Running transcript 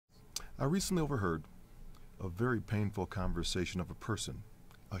I recently overheard a very painful conversation of a person,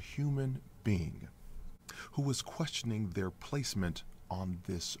 a human being, who was questioning their placement on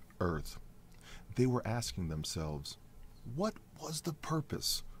this earth. They were asking themselves, what was the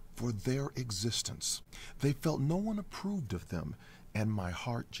purpose for their existence? They felt no one approved of them, and my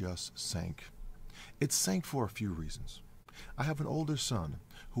heart just sank. It sank for a few reasons. I have an older son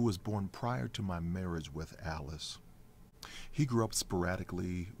who was born prior to my marriage with Alice. He grew up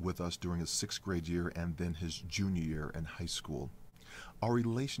sporadically with us during his 6th grade year and then his junior year in high school. Our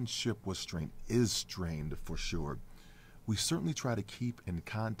relationship was strained, is strained for sure. We certainly try to keep in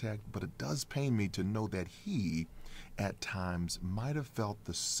contact, but it does pain me to know that he, at times, might have felt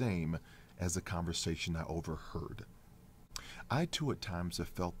the same as the conversation I overheard. I too at times have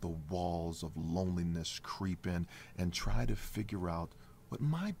felt the walls of loneliness creep in and try to figure out what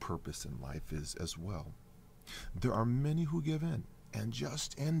my purpose in life is as well. There are many who give in and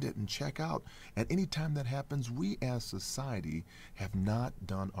just end it and check out. At any time that happens, we as society have not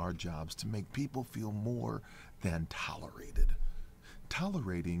done our jobs to make people feel more than tolerated.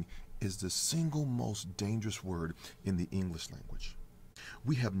 Tolerating is the single most dangerous word in the English language.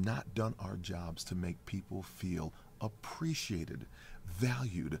 We have not done our jobs to make people feel appreciated,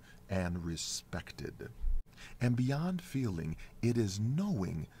 valued, and respected. And beyond feeling, it is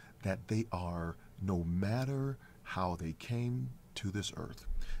knowing that they are, no matter how they came to this earth,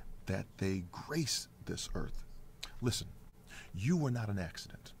 that they grace this earth. Listen, you are not an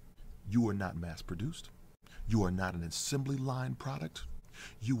accident. You are not mass produced. You are not an assembly line product.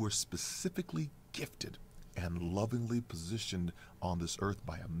 You were specifically gifted and lovingly positioned on this earth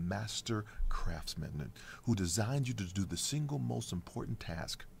by a master craftsman who designed you to do the single most important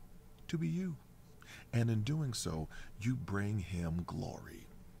task, to be you. And in doing so, you bring him glory.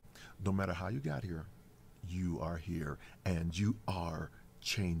 No matter how you got here, you are here, and you are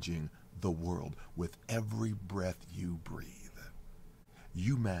changing the world with every breath you breathe.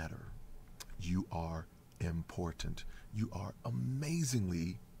 You matter. You are important. You are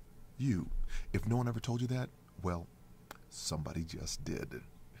amazingly you. If no one ever told you that, well, somebody just did.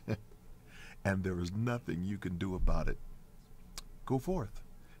 And there is nothing you can do about it. Go forth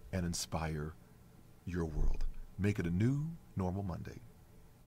and inspire your world. Make it a new normal Monday.